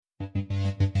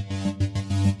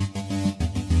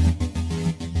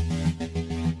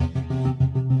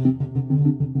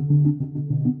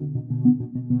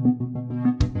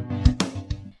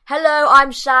Hello,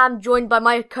 I'm Sam, joined by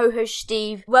my co-host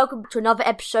Steve. Welcome to another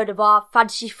episode of our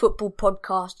fantasy football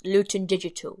podcast, Luton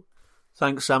Digital.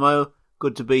 Thanks, Samo.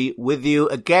 Good to be with you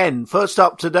again. First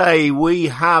up today, we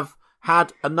have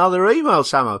had another email,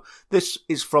 Samo. This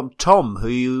is from Tom, who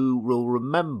you will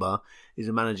remember is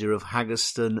a manager of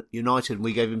Haggerston United.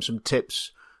 We gave him some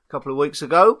tips a couple of weeks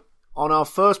ago on our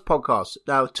first podcast.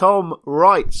 Now, Tom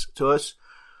writes to us,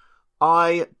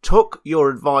 I took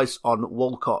your advice on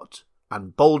Walcott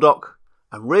and Baldock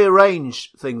and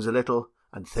rearranged things a little,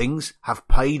 and things have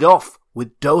paid off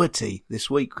with Doherty this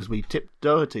week because we tipped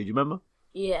Doherty. Do you remember?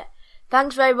 Yeah.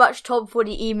 Thanks very much, Tom, for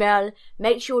the email.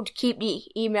 Make sure to keep the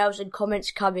emails and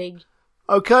comments coming.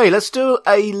 Okay, let's do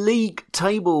a league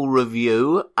table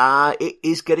review. It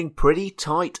is getting pretty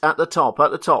tight at the top.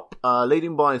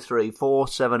 Leading by 3, 4,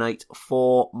 7, 8,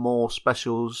 4 more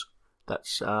specials.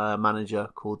 That's a manager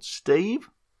called Steve.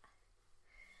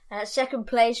 At second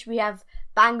place, we have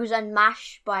Bangers and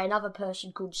Mash by another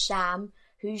person called Sam,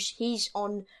 he's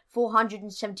on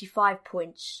 475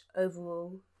 points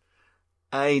overall.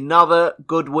 Another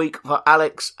good week for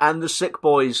Alex and the Sick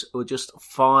Boys, who are just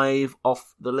 5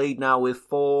 off the lead now with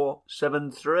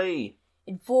 473.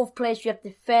 In fourth place, we have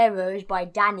the Pharaohs by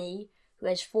Danny, who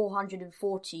has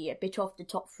 440, a bit off the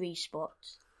top 3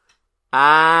 spots.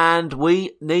 And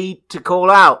we need to call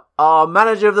out our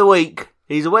manager of the week.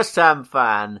 He's a West Ham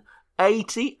fan.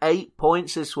 88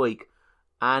 points this week.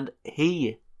 And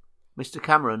he, Mr.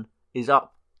 Cameron, is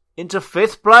up into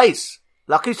 5th place.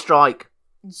 Lucky strike.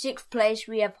 In 6th place,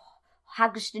 we have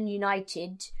Haggerston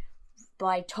United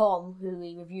by Tom, who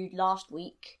we reviewed last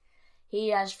week.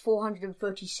 He has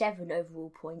 437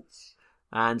 overall points.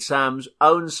 And Sam's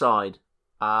own side,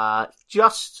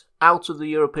 just out of the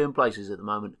European places at the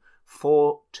moment.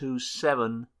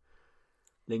 427.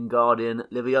 Lingardian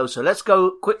Liviosa. Let's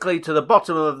go quickly to the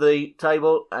bottom of the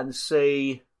table and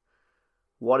see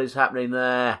what is happening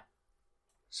there.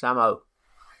 Samo.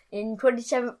 In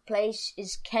 27th place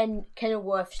is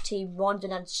Kenilworth's team,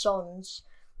 Rondon and Sons,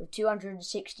 with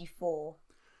 264.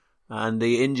 And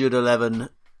the injured 11,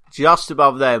 just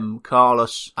above them,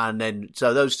 Carlos. And then,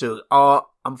 so those two are,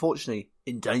 unfortunately,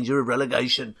 in danger of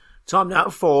relegation. Time now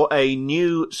for a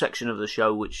new section of the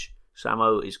show, which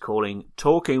Samo is calling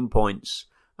Talking Points.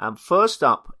 And first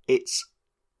up, it's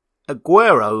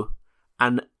Aguero,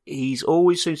 and he's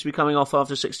always seems to be coming off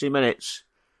after 60 minutes.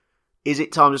 Is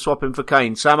it time to swap him for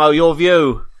Kane? Samo, your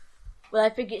view? Well, I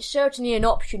think it's certainly an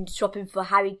option to swap him for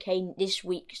Harry Kane this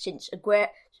week, since Aguero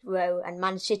and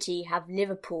Man City have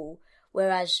Liverpool,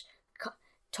 whereas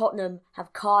Tottenham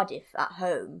have Cardiff at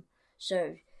home.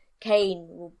 So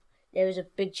there is a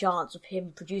big chance of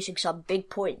him producing some big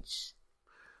points.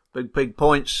 Big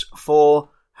points for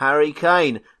Harry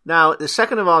Kane. Now, the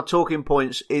second of our talking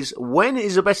points is, when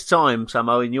is the best time,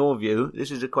 Samo, in your view? This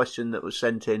is a question that was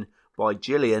sent in by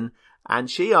Gillian, and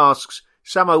she asks,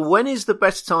 Samo, when is the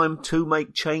best time to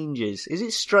make changes? Is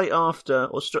it straight after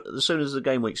or as soon as the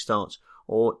game week starts?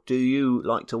 Or do you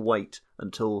like to wait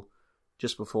until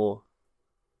just before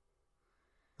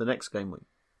the next game week?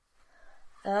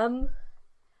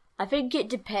 I think it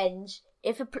depends.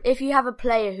 If you have a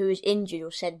player who is injured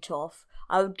or sent off,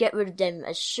 I would get rid of them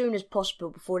as soon as possible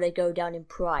before they go down in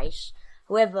price.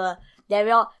 However, there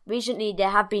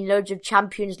have been loads of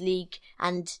Champions League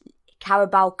and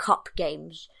Carabao Cup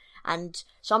games, and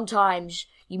sometimes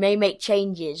you may make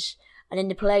changes, and then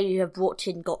the player you have brought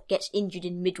in gets injured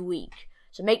in midweek.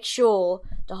 So make sure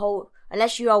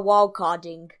unless you are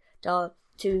wildcarding,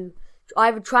 to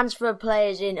either transfer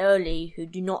players in early who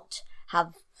do not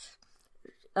have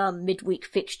midweek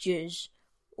fixtures,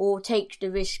 or take the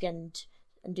risk and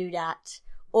do that,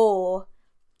 or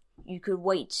you could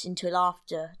wait until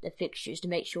after the fixtures to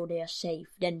make sure they are safe,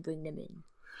 then bring them in.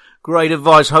 Great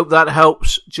advice. Hope that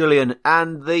helps, Julian.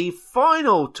 And the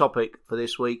final topic for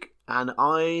this week, and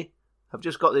I have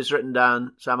just got this written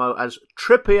down, Samo, as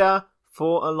Trippier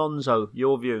for Alonso.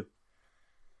 Your view?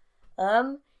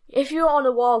 If you're on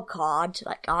a wild card,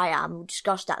 like I am, we'll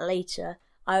discuss that later,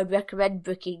 I would recommend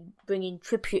bringing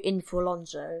Trippier in for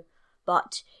Alonso.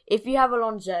 But if you have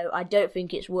Alonso, I don't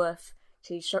think it's worth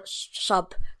to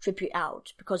sub Trippier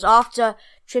out, because after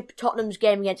Tottenham's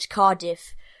game against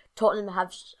Cardiff, Tottenham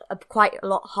have quite a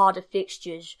lot harder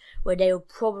fixtures where they will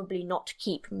probably not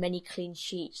keep many clean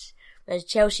sheets, whereas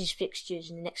Chelsea's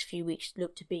fixtures in the next few weeks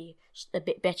look to be a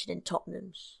bit better than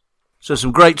Tottenham's. So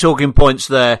some great talking points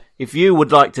there. If you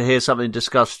would like to hear something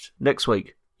discussed next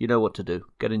week, you know what to do.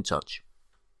 Get in touch.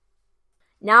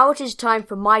 Now it is time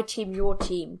for My Team, Your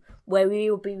Team, where we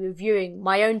will be reviewing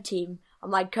my own team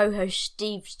and my co-host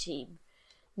Steve's team.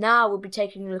 Now we'll be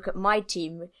taking a look at my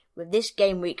team with this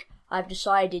game week I've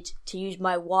decided to use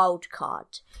my wild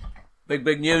card.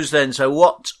 Big news then. So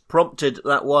what prompted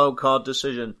that wild card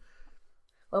decision?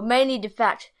 Well, mainly the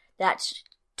fact that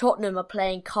Tottenham are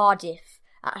playing Cardiff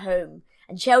at home,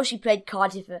 and Chelsea played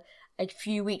Cardiff a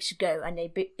few weeks ago, and they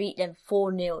beat them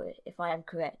 4-0, if I am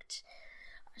correct.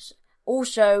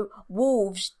 Also,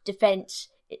 Wolves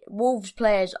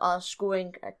players are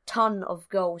scoring a ton of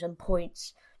goals and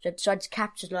points, so I decided to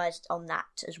capitalise on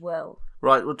that as well.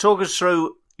 Right, well, talk us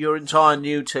through your entire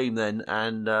new team then,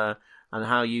 and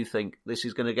how you think this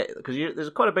is going to get, because there's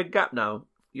quite a big gap now.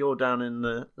 You're down in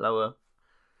the lower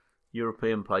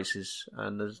European places,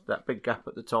 and there's that big gap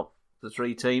at the top, the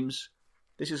three teams.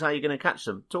 This is how you're going to catch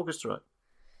them. Talk us through it.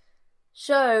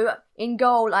 So, in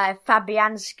goal, I have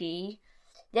Fabianski.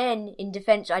 Then, in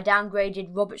defence, I downgraded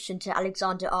Robertson to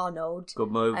Alexander-Arnold.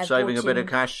 Good move, saving a bit of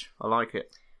cash. I like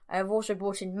it. I have also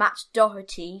brought in Matt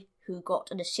Doherty, who got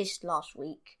an assist last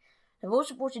week. I've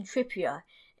also brought in Trippier,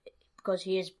 because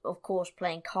he is, of course,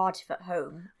 playing Cardiff at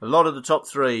home. A lot of the top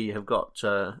three have got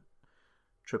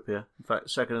Trippier. In fact,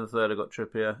 second and third have got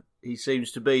Trippier. He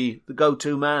seems to be the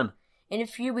go-to man. In a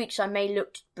few weeks, I may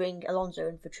look to bring Alonso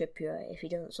in for Trippier if he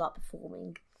doesn't start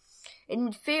performing. In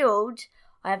midfield,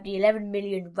 I have the 11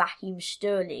 million Raheem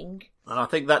Sterling. And I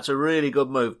think that's a really good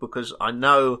move, because I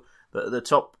know that the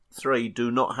top three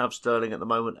do not have Sterling at the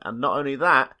moment. And not only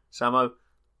that, Samo,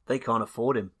 they can't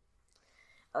afford him.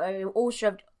 I also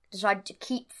have decided to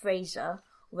keep Fraser.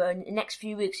 Well, in the next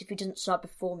few weeks, if he doesn't start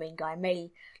performing, I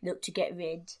may look to get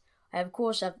rid. I, of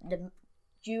course, have the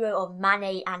duo of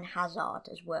Mane and Hazard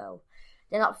as well.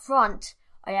 Then up front,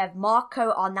 I have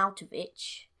Marko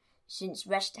Arnautovic, since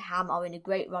West Ham are in a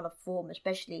great run of form,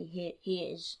 especially he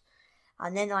is.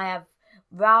 And then I have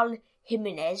Raul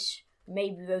Jimenez, who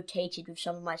may be rotated with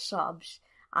some of my subs.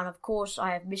 And of course,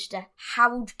 I have Mr.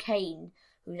 Harold Kane,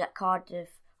 who has Cardiff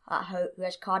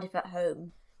at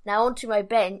home. Now onto my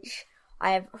bench,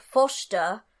 I have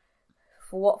Foster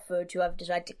for Watford, who I've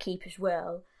decided to keep as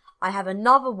well. I have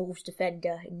another Wolves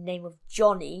defender in the name of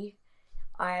Johnny.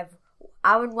 I have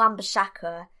Aaron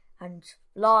Wan-Bissaka, and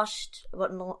last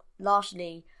but not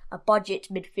lastly, a budget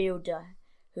midfielder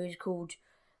who is called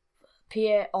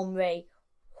Pierre-Emerick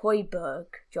Højbjerg.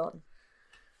 John.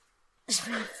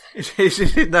 Is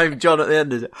his name John at the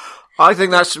end, is it? I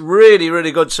think that's really,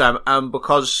 really good, Sam,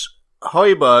 because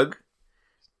Højbjerg,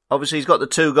 obviously he's got the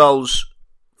 2 goals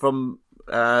from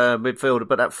midfielder,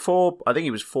 but at 4, I think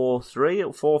he was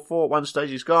 4-3 or 4-4 at one stage.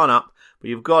 He's gone up, but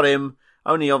you've got him,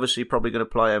 only obviously probably going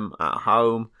to play him at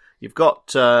home. You've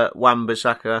got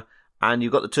Wan-Bissaka, and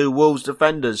you've got the 2 Wolves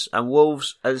defenders. And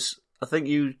Wolves, as I think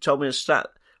you told me a stat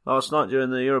last night during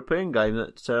the European game,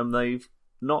 that they've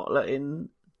let in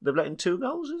 2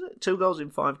 goals, is it? 2 goals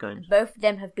in 5 games. Both of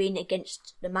them have been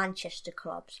against the Manchester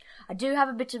clubs. I do have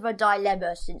a bit of a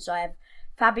dilemma, since I have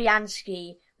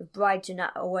Fabianski with Brighton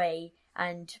away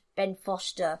and Ben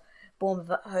Foster,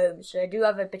 Bournemouth at home. So I do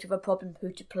have a bit of a problem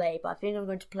who to play, but I think I'm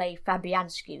going to play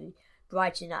Fabianski,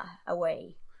 Brighton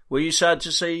away. Were you sad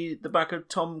to see the back of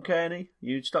Tom Kearney?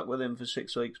 You stuck with him for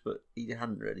 6 weeks, but he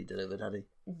hadn't really delivered, had he?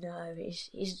 No,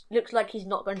 he's looks like he's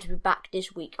not going to be back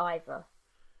this week either.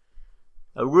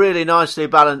 A really nicely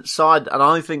balanced side, and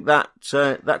I think that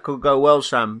could go well,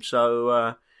 Sam.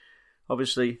 So,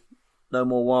 obviously, no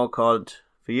more wildcard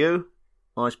for you.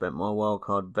 I spent my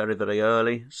wildcard very, very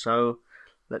early, so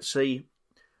let's see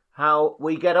how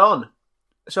we get on.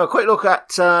 So, a quick look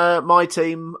at my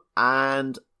team,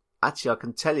 and actually, I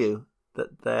can tell you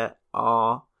that there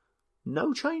are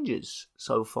no changes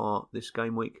so far this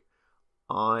game week.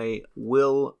 I'm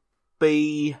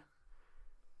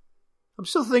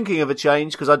still thinking of a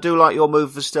change, because I do like your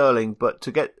move for Sterling, but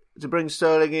to bring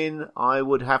Sterling in, I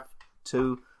would have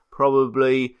to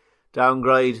probably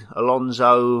downgrade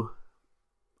Alonso.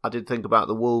 I did think about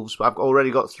the Wolves, but I've already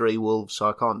got 3 Wolves, so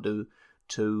I can't do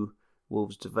 2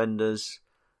 Wolves defenders.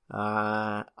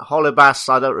 Holebas,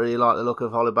 I don't really like the look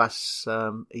of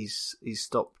Holebas. He's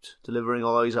stopped delivering,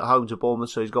 although he's at home to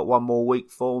Bournemouth, so he's got 1 more week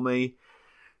for me.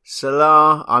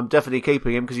 Salah, I'm definitely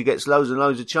keeping him because he gets loads and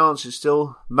loads of chances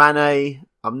still. Mane,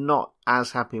 I'm not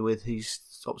as happy with. He's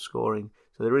stopped scoring,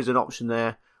 so there is an option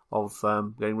there of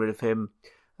getting rid of him.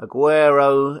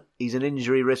 Aguero, he's an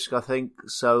injury risk, I think,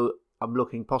 so I'm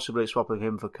looking possibly at swapping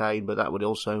him for Kane, but that would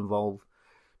also involve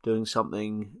doing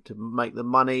something to make the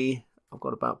money. I've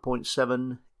got about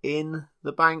 0.7 in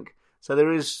the bank, so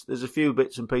there's a few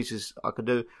bits and pieces I could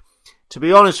do. To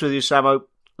be honest with you, Samo,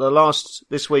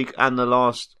 this week and the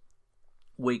last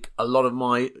week, a lot of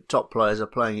my top players are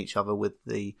playing each other with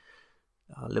the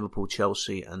Liverpool,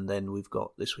 Chelsea, and then we've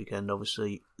got this weekend,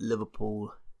 obviously,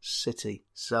 Liverpool City.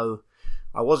 So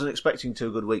I wasn't expecting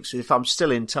 2 good weeks. If I'm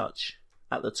still in touch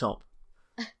at the top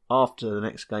after the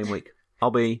next game week,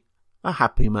 I'll be a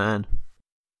happy man.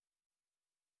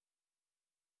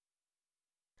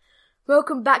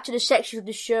 Welcome back to the section of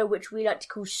the show which we like to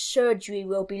call Surgery.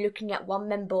 We'll be looking at one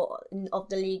member of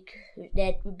the league.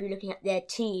 We'll be looking at their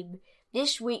team.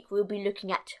 This week we'll be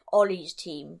looking at Ollie's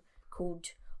team, called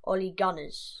Ollie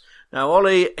Gunners. Now,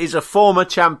 Ollie is a former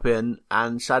champion,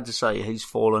 and sad to say, he's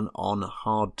fallen on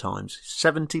hard times.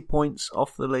 70 points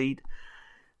off the lead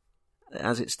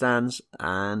as it stands,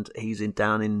 and he's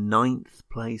down in ninth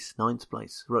place.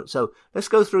 Right, so let's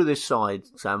go through this side,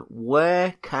 Sam.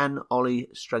 Where can Ollie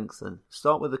strengthen?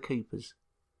 Start with the keepers.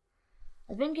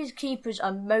 I think his keepers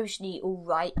are mostly all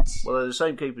right. Well, they're the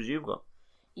same keepers you've got.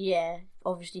 Yeah,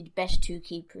 obviously the best 2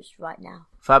 keepers right now.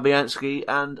 Fabianski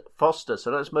and Foster.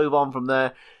 So let's move on from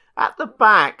there. At the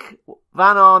back,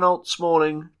 Van Aanholt,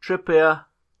 Smalling, Trippier,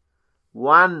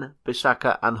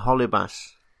 Wan-Bissaka and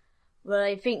Holebas. Well,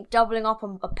 I think doubling up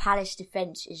on a Palace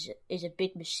defence is a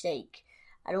big mistake.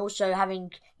 And also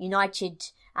having United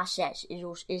assets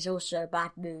is also a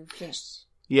bad move.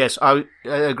 Yes, I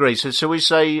agree. So we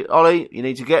say, Ollie, you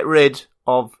need to get rid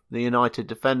of the United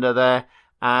defender there.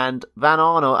 And Van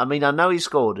Aanholt, I mean, I know he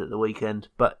scored at the weekend,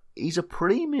 but he's a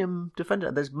premium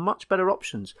defender. There's much better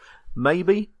options.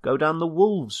 Maybe go down the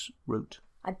Wolves route.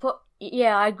 I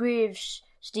agree with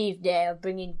Steve there,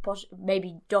 bringing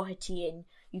maybe Doherty in.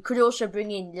 You could also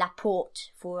bring in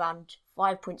Laporte for around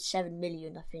 5.7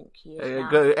 million, I think he is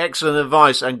now. Excellent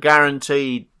advice, and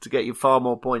guaranteed to get you far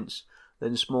more points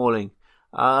than Smalling.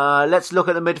 Let's look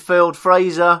at the midfield.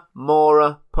 Fraser,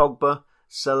 Moura, Pogba,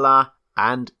 Salah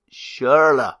and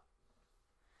Schürrle.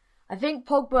 I think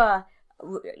Pogba,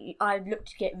 I'd look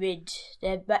to get rid.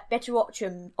 There are better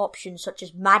options such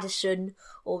as Maddison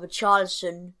or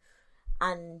Richarlison,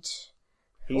 and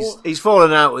he's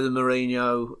fallen out with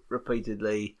Mourinho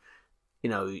repeatedly. You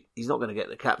know, he's not going to get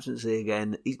the captaincy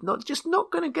again. He's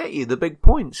not going to get you the big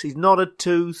points. He's not a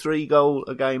 2-3 goal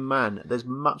a game man. There's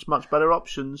much better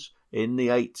options in the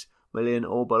 8 million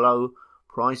or below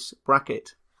price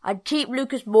bracket. I'd keep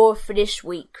Lucas Moura for this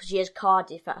week because he has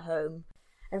Cardiff at home.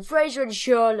 And Fraser and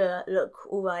Schürrle look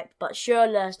alright, but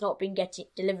Schürrle has not been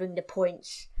delivering the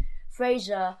points.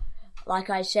 Fraser,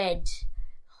 like I said,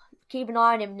 keep an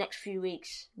eye on him next few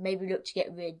weeks. Maybe look to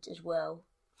get rid as well.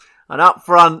 And up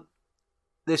front,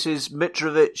 this is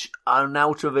Mitrovic,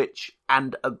 Arnautovic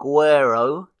and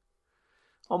Aguero.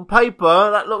 On paper,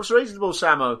 that looks reasonable,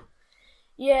 Samo.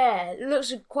 Yeah, it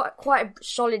looks quite a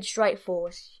solid strike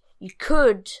force. You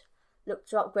could look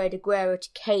to upgrade Aguero to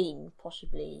Kane,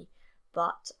 possibly,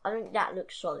 but I think that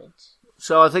looks solid.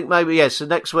 So I think maybe, yes, so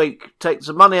next week, take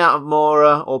some money out of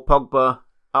Moura or Pogba,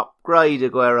 upgrade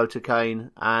Aguero to Kane,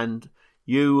 and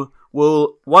you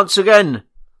will once again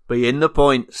be in the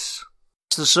points.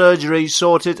 The surgery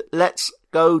sorted. Let's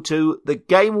go to the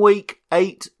Game Week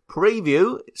 8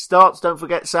 preview. It starts, don't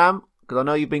forget, Sam, because I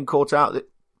know you've been caught out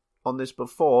on this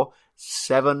before,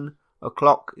 7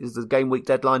 o'clock is the game week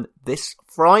deadline this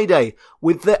Friday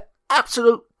with the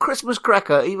absolute Christmas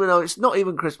cracker, even though it's not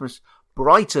even Christmas.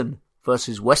 Brighton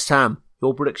versus West Ham.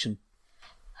 Your prediction?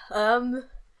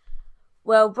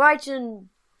 Well, Brighton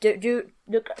do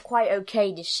look quite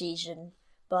okay this season,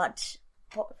 but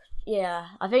yeah,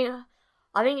 I think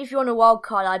if you want a wild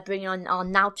card, I'd bring on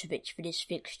Arnautovic for this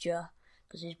fixture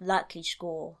because he's likely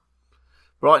score.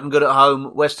 Brighton good at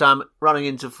home. West Ham running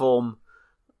into form.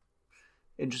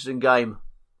 Interesting game.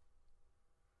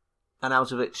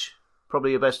 Arnautovic,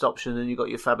 probably your best option, and you've got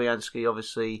your Fabianski,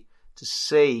 obviously, to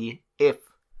see if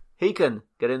he can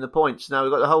get in the points. Now,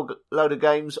 we've got the whole load of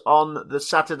games on the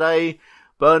Saturday.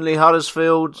 Burnley,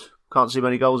 Huddersfield. Can't see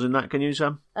many goals in that, can you,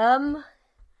 Sam?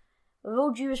 With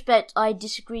all due respect, I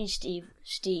disagree,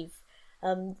 Steve.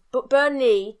 But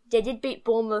Burnley, they did beat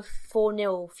Bournemouth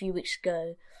 4-0 a few weeks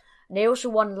ago. And they also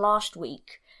won last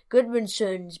week.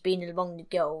 Goodmanson's been among the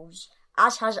goals,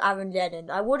 as has Aaron Lennon.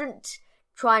 I wouldn't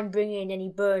try and bring in any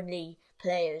Burnley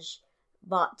players,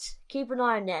 but keep an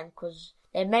eye on them because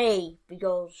there may be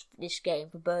goals for this game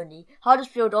for Burnley.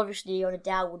 Huddersfield obviously on a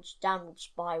downward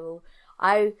spiral.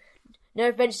 No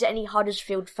offence to any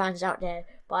Huddersfield fans out there,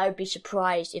 but I would be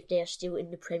surprised if they are still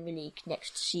in the Premier League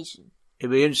next season.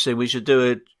 It'd be interesting. We should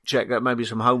do check out maybe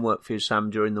some homework for you, Sam,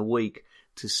 during the week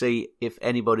to see if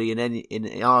anybody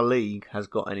in our league has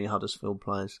got any Huddersfield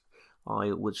players.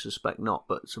 I would suspect not,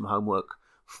 but some homework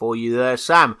for you there.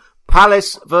 Sam,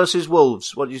 Palace versus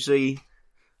Wolves. What do you see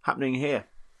happening here?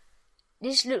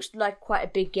 This looks like quite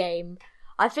a big game.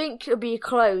 I think it'll be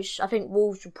close. I think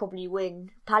Wolves will probably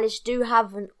win. Palace do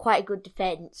have quite a good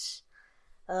defence.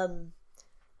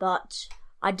 But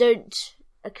I don't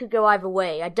it could go either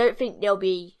way. I don't think there'll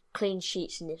be clean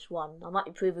sheets in this one. I might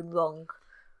be proven wrong.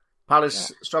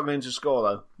 Palace struggling to score,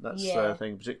 though. That's the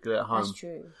thing, particularly at home. That's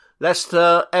true.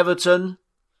 Leicester, Everton.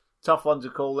 Tough one to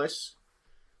call this.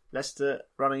 Leicester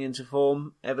running into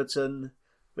form. Everton,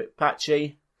 a bit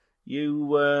patchy.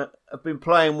 You have been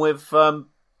playing with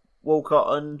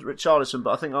Walcott and Richarlison,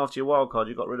 but I think after your wild card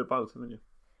you got rid of both, haven't you?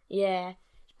 Yeah.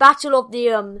 Battle of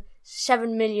the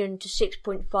 7 million to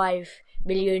 6.5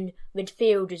 million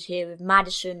midfielders here, with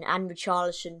Maddison and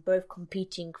Richarlison both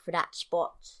competing for that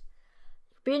spot.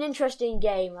 Be an interesting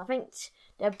game. I think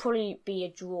there'll probably be a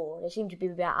draw. They seem to be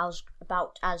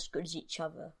about as good as each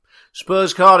other.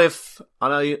 Spurs Cardiff. I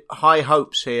know high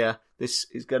hopes here. This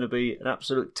is going to be an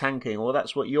absolute tanking. Well,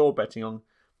 that's what you're betting on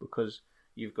because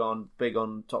you've gone big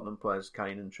on Tottenham players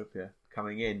Kane and Trippier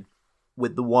coming in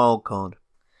with the wild card.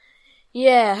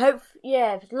 Yeah,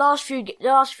 last few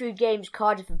games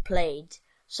Cardiff have played,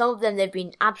 some of them they've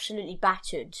been absolutely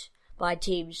battered by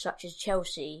teams such as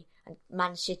Chelsea and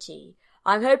Man City.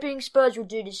 I'm hoping Spurs will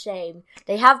do the same.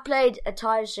 They have played a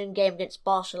tiresome game against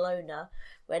Barcelona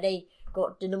where they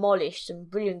got demolished. Some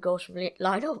brilliant goals from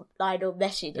Lionel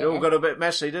Messi there. It all got a bit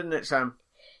messy, didn't it, Sam?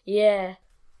 Yeah.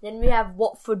 Then we have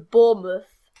Watford-Bournemouth.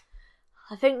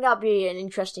 I think that'll be an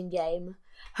interesting game.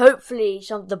 Hopefully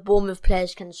some of the Bournemouth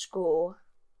players can score.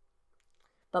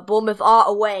 But Bournemouth are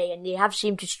away and they have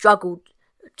seemed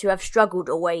to have struggled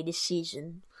away this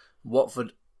season.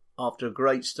 Watford, after a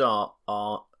great start,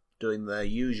 are doing their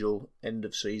usual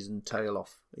end-of-season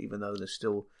tail-off, even though there's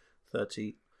still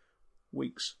 30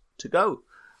 weeks to go.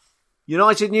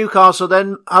 United-Newcastle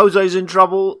then. Jose's in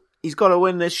trouble. He's got to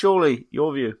win this, surely.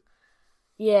 Your view?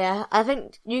 Yeah, I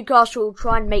think Newcastle will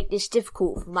try and make this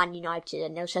difficult for Man United,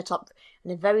 and they'll set up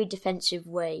in a very defensive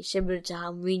way, similar to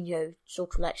how Mourinho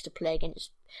sort of likes to play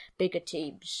against bigger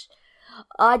teams.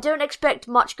 I don't expect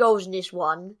much goals in this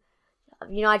one.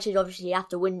 United obviously have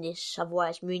to win this,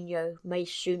 otherwise Mourinho may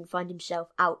soon find himself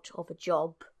out of a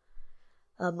job.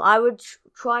 I would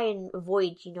try and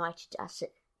avoid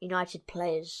United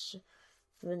players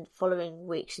for the following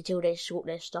weeks until they sort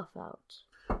their stuff out.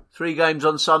 3 games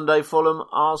on Sunday, Fulham,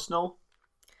 Arsenal.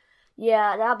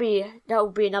 Yeah,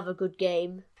 that'll be another good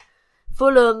game.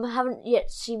 Fulham haven't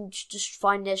yet seemed to just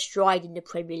find their stride in the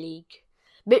Premier League.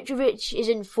 Mitrovic is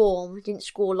in form, didn't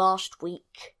score last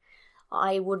week.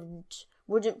 I wouldn't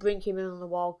bring him in on the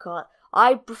wild card.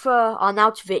 I prefer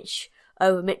Arnautovic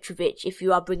over Mitrovic if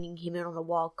you are bringing him in on the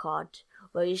wild card.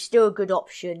 Well, he's still a good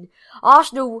option.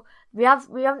 Arsenal, we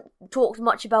haven't talked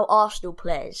much about Arsenal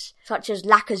players such as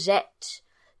Lacazette.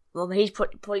 Well, he's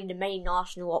probably the main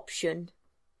Arsenal option,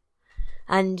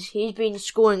 and he's been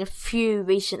scoring a few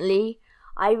recently.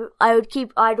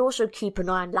 I'd also keep an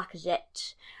eye on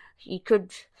Lacazette.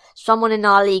 Someone in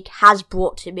our league has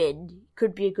brought him in.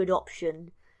 Could be a good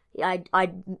option.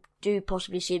 I do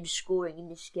possibly see him scoring in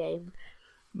this game.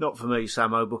 Not for me,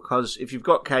 Samo, because if you've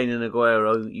got Kane and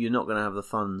Aguero, you're not going to have the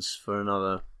funds for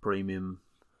another premium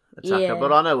attacker. Yeah.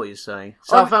 But I know what you're saying.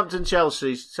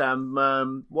 Southampton-Chelsea,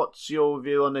 Sam, what's your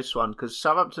view on this one? Because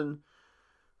Southampton,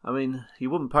 I mean, you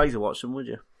wouldn't pay to watch them, would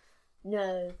you?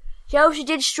 No. Chelsea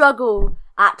did struggle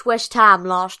at West Ham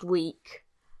last week.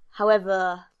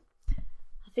 However,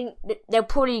 I think they'll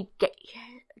probably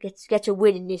get a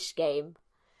win in this game.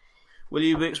 Will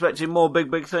you be expecting more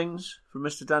big things from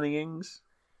Mr. Danny Ings?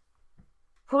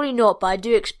 Probably not, but I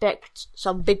do expect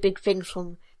some big things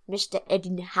from Mr.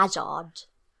 Eden Hazard.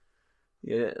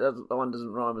 Yeah, that one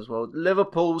doesn't rhyme as well.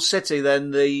 Liverpool City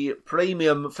then, the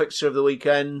premium fixture of the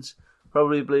weekend.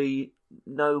 Probably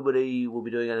nobody will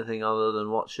be doing anything other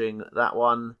than watching that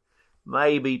one.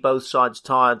 Maybe both sides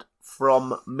tired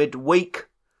from midweek.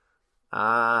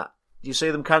 Do you see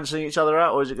them cancelling each other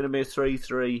out, or is it going to be a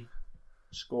 3-3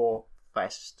 score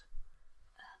fest?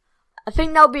 I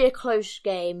think that'll be a close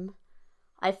game.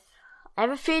 I have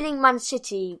a feeling Man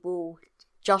City will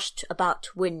just about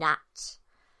win that.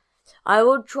 I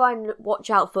will try and watch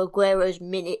out for Aguero's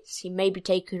minutes. He may be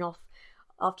taken off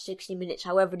after 60 minutes.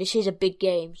 However, this is a big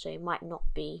game, so he might not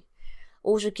be.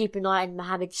 Also keep an eye on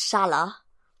Mohamed Salah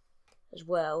as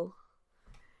well.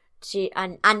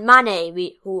 And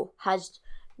Mane, who has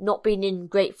not been in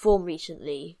great form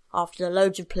recently after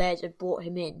loads of players have brought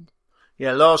him in.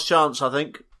 Yeah, last chance, I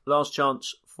think. Last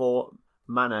chance for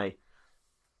Mane.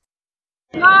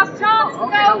 Last chance for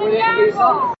Golden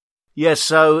Gamble. Yes,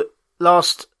 so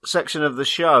last section of the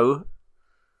show.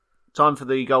 Time for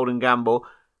the Golden Gamble.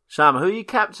 Sam, who are you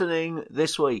captaining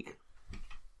this week?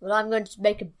 Well, I'm going to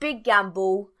make a big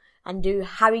gamble and do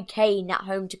Harry Kane at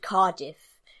home to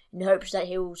Cardiff in hopes that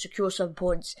he will secure some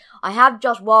points. I have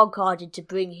just wildcarded to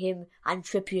bring him and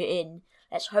Trippier in.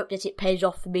 let's hope that it pays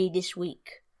off for me this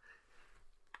week.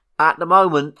 At the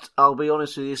moment, I'll be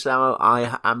honest with you, Samo,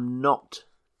 I am not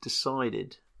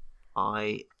decided.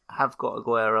 I have got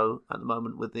Aguero at the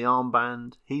moment with the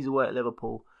armband. He's away at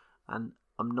Liverpool, and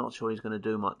I'm not sure he's going to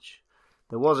do much.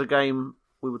 There was a game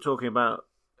we were talking about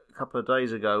a couple of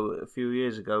days ago, a few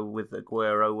years ago, with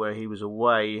Aguero, where he was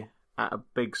away at a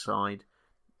big side.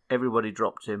 Everybody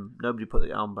dropped him. Nobody put the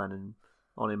armband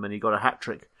on him, and he got a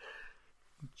hat-trick.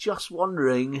 Just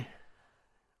wondering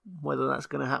whether that's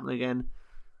going to happen again.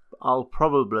 I'll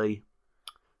probably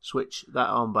switch that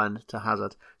armband to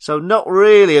Hazard. So not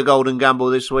really a golden gamble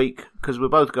this week, because we're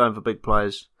both going for big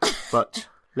players. But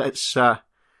let's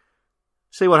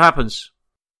see what happens.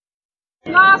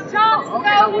 Last chance for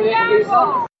golden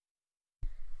gamble.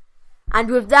 And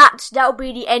with that, that'll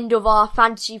be the end of our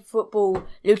Fantasy Football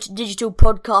Luton Digital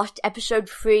Podcast, Episode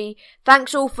 3.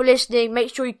 Thanks all for listening.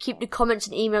 Make sure you keep the comments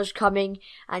and emails coming.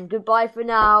 And goodbye for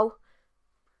now.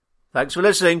 Thanks for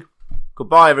listening.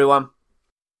 Goodbye, everyone.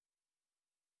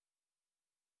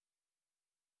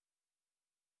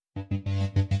 Thank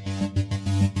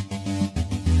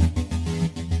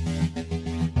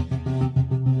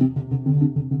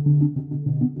you.